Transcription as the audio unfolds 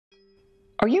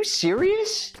Are you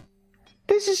serious?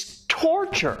 This is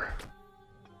torture.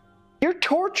 You're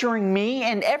torturing me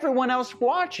and everyone else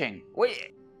watching.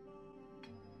 Wait.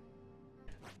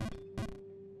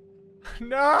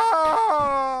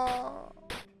 No!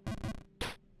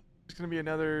 It's gonna be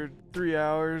another 3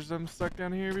 hours I'm stuck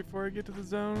down here before I get to the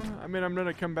zone. I mean, I'm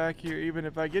gonna come back here even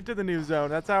if I get to the new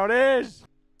zone. That's how it is.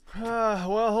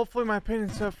 Well, hopefully my pain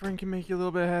and suffering can make you a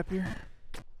little bit happier.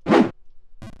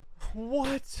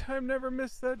 What? I've never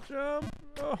missed that jump.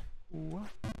 Oh, what?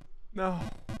 No,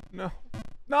 no,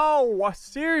 no!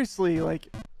 Seriously, like,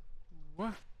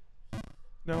 what?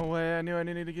 No way! I knew I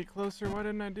needed to get closer. Why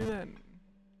didn't I do that?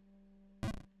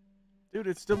 Dude,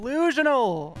 it's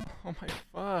delusional! Oh my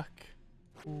fuck.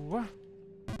 What?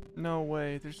 No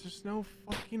way. There's just no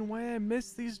fucking way I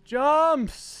missed these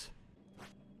jumps!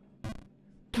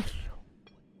 I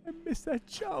missed that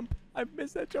jump. I've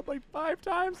missed that jump like 5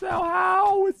 times now.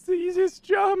 How? It's the easiest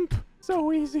jump.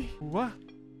 So easy. What?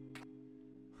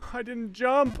 I didn't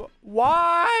jump.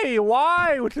 Why?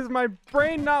 Why? Does my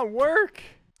brain not work?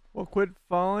 Well, quit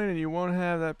falling and you won't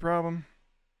have that problem.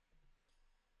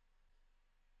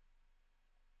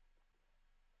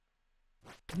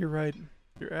 You're right.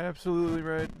 You're absolutely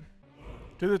right.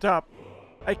 To the top.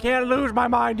 I can't lose my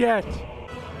mind yet.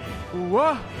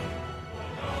 What?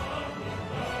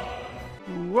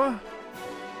 What?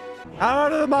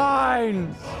 Out of the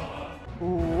mines!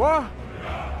 What?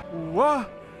 What?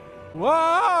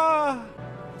 What?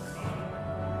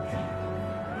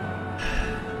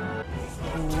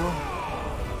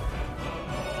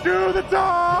 To the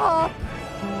top!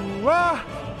 What?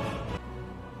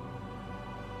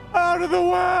 Out of the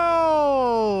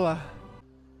well!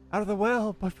 Out of the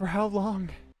well, but for how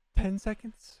long? 10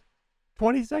 seconds?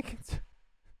 20 seconds?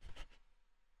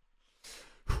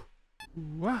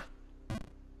 What?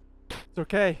 It's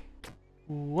okay.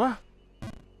 What?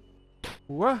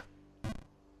 What?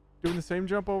 Doing the same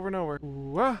jump over and over.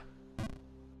 What?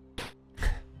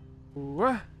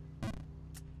 What?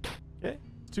 Okay.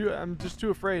 I'm just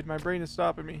too afraid. My brain is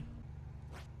stopping me.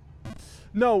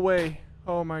 No way.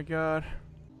 Oh my god.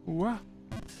 What?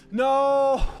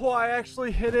 No! Well, I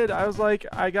actually hit it. I was like,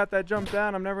 I got that jump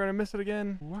down. I'm never gonna miss it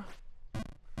again. What?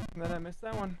 And then I missed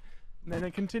that one. And then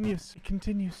it continues. It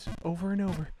continues over and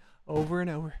over. Over and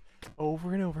over.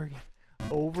 Over and over again.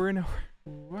 Over and over.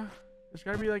 What? There's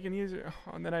gotta be like an easier.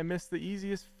 Oh, and then I miss the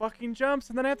easiest fucking jumps.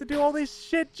 And then I have to do all these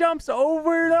shit jumps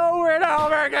over and over and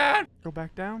over again. Go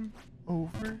back down.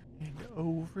 Over and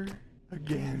over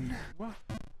again. What?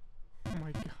 Oh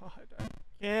my god.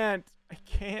 I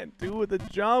can't do the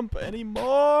jump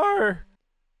anymore.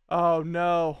 Oh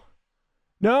no.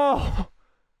 No.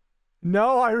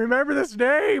 No, I remember this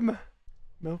name.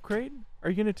 Milk crate? Are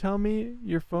you gonna tell me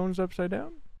your phone's upside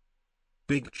down?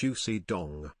 Big juicy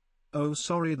dong. Oh,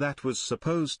 sorry, that was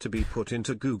supposed to be put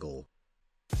into Google.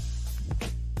 I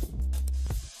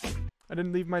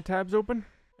didn't leave my tabs open.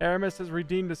 Aramis has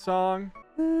redeemed a song.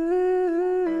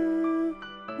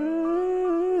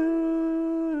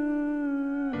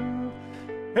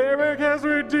 Eric has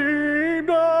redeemed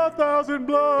 1,000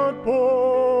 blood points.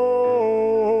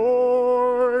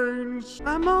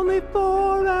 I'm only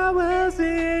 4 hours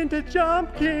into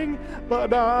Jump King,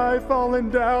 but I've fallen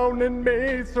down and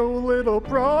made so little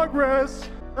progress.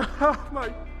 Oh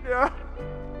my god.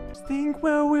 Just think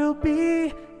where we'll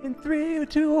be in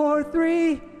 2 or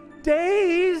 3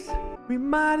 days. We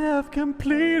might have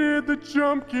completed the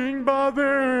Jump King by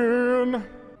then.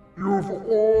 You've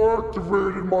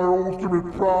activated my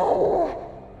ultimate power.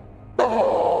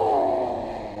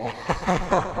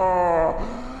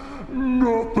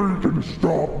 Nothing can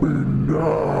stop me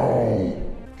now.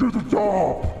 To the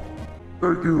top.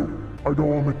 Thank you. I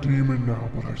know I'm a demon now,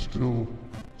 but I still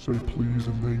say please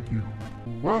and thank you.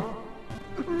 What?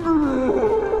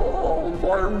 No,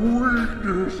 my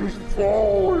weakness is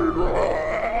falling.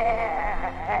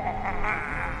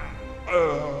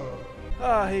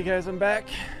 Hey guys, I'm back.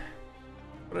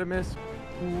 What did I miss?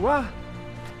 What?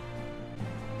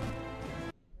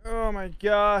 Oh my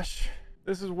gosh.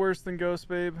 This is worse than Ghost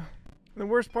Babe. And the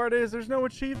worst part is there's no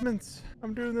achievements.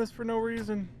 I'm doing this for no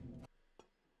reason.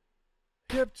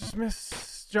 Yep, just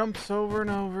miss jumps over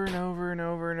and over and over and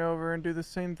over and over and do the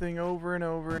same thing over and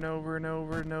over and over and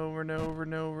over and over and over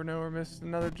and over and over. Miss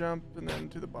another jump and then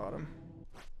to the bottom.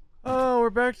 Oh, we're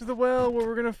back to the well where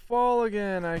we're gonna fall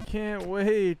again. I can't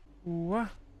wait. What?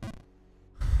 Oh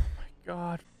my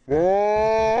god.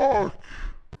 Fuck!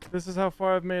 This is how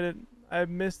far I've made it. I've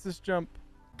missed this jump.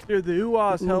 Dude, the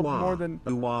ooh-ahs help more than...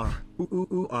 Ooh-ah.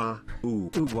 Ooh-ah.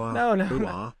 Ooh-ah. No, no,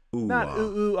 ooh-ah. not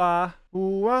ooh-ah.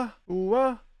 Ooh-ah.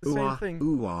 Ooh-ah. The same thing.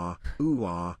 Ooh-ah.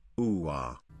 Ooh-ah.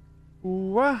 Ooh-ah.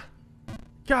 Ooh-ah.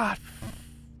 God.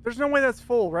 There's no way that's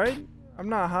full, right? I'm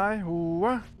not high.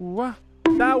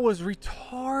 That was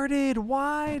retarded.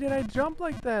 Why did I jump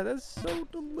like that? That's so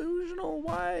delusional.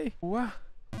 Why?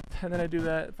 And then I do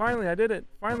that. Finally, I did it.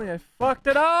 Finally, I fucked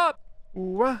it up.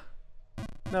 No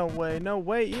way. No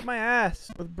way. Eat my ass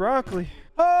with broccoli.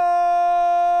 Oh!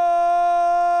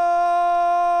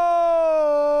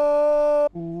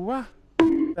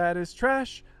 That is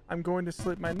trash. I'm going to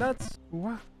slit my nuts.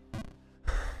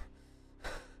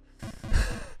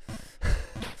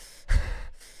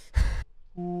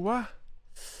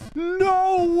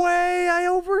 No way! I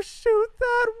overshoot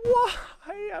that! Why?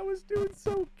 I was doing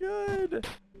so good.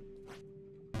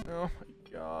 Oh my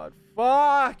god.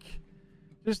 Fuck!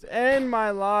 Just end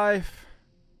my life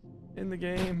in the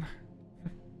game.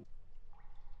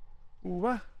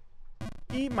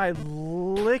 Eat my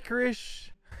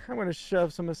licorice. I'm gonna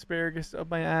shove some asparagus up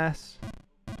my ass.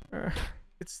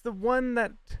 It's the ones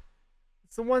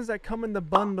that come in the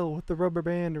bundle with the rubber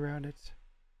band around it.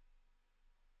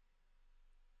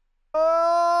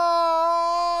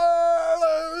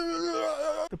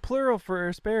 The plural for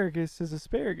asparagus is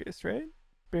asparagus, right?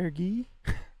 Asparagi?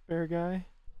 Asparagi?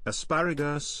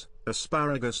 Asparagus,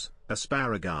 asparagus,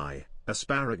 asparagi,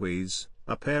 asparagus,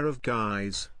 a pair of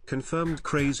guys. Confirmed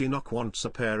Crazy Knock wants a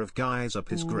pair of guys up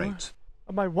his grate.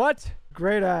 Oh my what?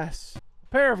 Great ass. A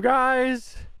pair of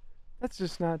guys. That's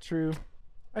just not true.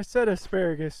 I said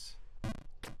asparagus.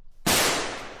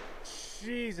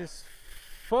 Jesus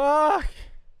fuck.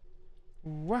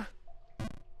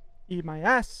 Eat my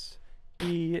ass.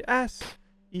 Eat ass.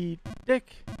 Eat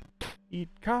dick. Eat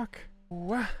cock.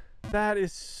 That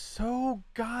is so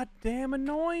goddamn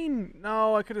annoying.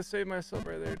 No, I could have saved myself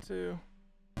right there too.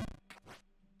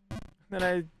 Then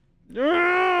I...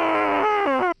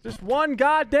 Just one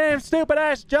goddamn stupid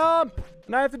ass jump!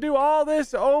 And I have to do all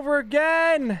this over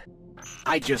again!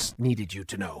 I just needed you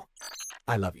to know.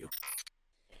 I love you.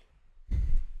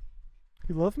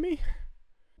 You love me?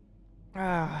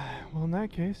 Well in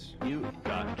that case... You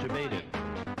got debated.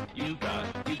 You got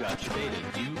debated.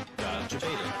 You got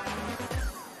debated.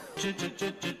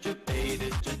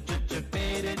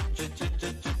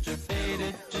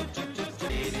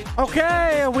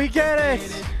 Okay, we get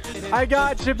it! I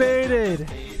got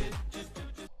debated!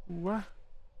 What?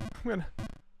 I'm gonna...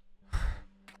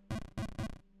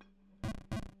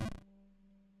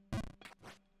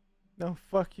 No,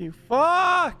 fuck you.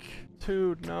 Fuck!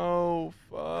 Dude, no.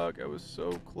 Fuck, I was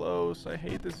so close. I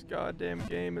hate this goddamn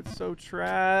game. It's so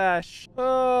trash.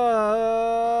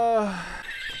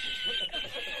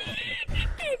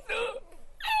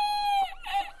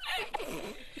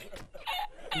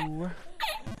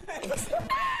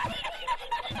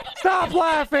 Stop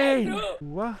laughing!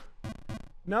 What?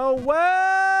 No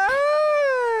way!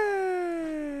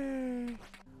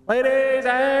 Ladies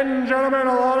and gentlemen,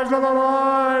 a lot is on the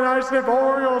line. I sniff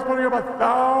Oreos putting up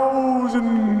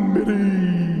 1,000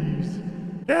 middies.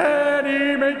 Can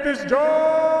he make this jump?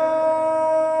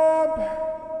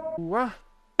 What?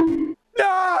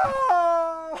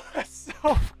 No!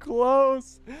 So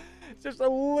close. Just a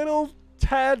little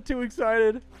tad too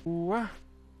excited. What?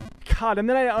 God, and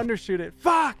then I undershoot it.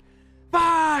 Fuck!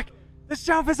 Fuck! This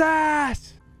jump is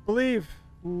ass! Believe.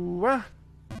 God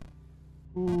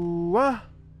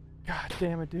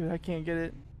damn it, dude. I can't get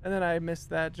it. And then I missed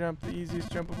that jump, the easiest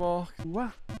jump of all.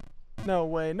 No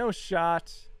way. No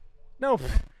shot. Nope.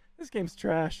 This game's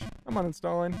trash. I'm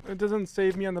uninstalling. It doesn't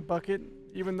save me on the bucket,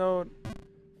 even though...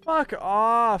 Fuck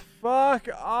off. Fuck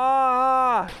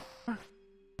off.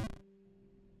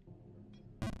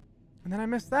 And then I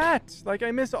missed that. Like,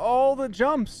 I miss all the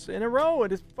jumps in a row. It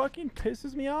just fucking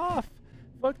pisses me off.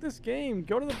 Fuck this game.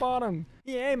 Go to the bottom.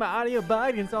 Yeah, my audio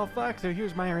bugged and it's all fucked. So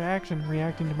here's my reaction.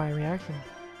 Reacting to my reaction.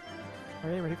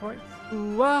 Alright, ready for it?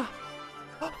 Ooh, ah.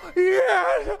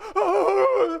 Yes!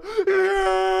 Oh, yes!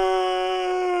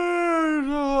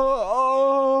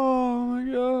 Oh my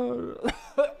god.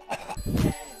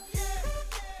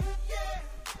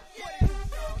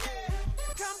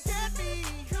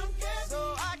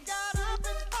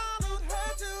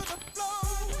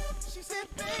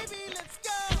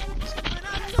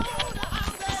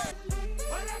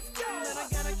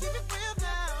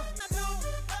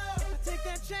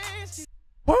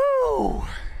 Woo!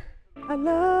 I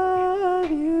love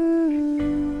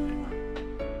you.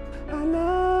 I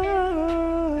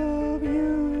love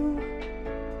you.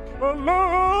 I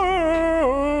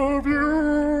love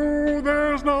you.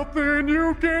 There's nothing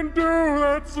you can do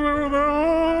that's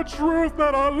the truth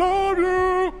that I love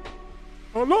you.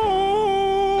 I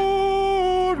love